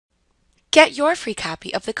Get your free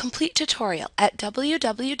copy of the complete tutorial at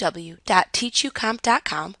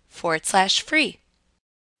www.teachucomp.com/free.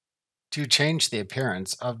 To change the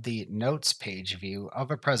appearance of the Notes page view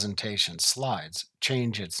of a presentation slides,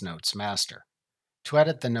 change its Notes Master. To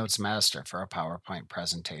edit the Notes Master for a PowerPoint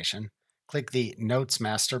presentation, click the Notes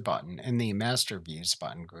Master button in the Master Views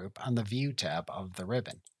button group on the View tab of the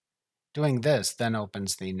ribbon. Doing this then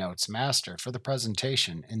opens the Notes Master for the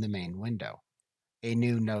presentation in the main window. A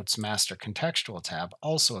new Notes Master contextual tab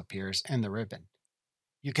also appears in the ribbon.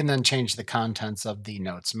 You can then change the contents of the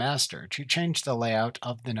Notes Master to change the layout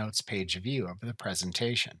of the Notes page view of the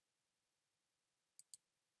presentation.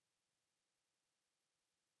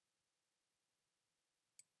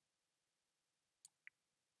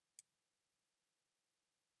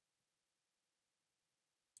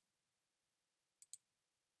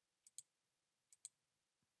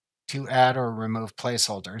 To add or remove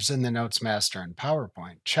placeholders in the Notes Master in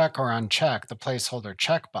PowerPoint, check or uncheck the placeholder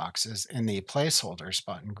checkboxes in the Placeholders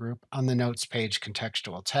button group on the Notes page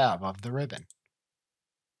contextual tab of the ribbon.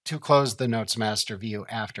 To close the Notes Master view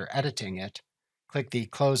after editing it, click the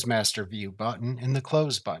Close Master View button in the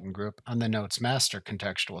Close button group on the Notes Master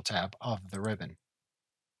contextual tab of the ribbon.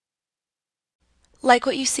 Like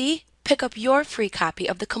what you see? Pick up your free copy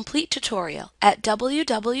of the complete tutorial at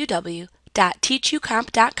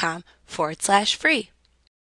www.teachucomp.com/free.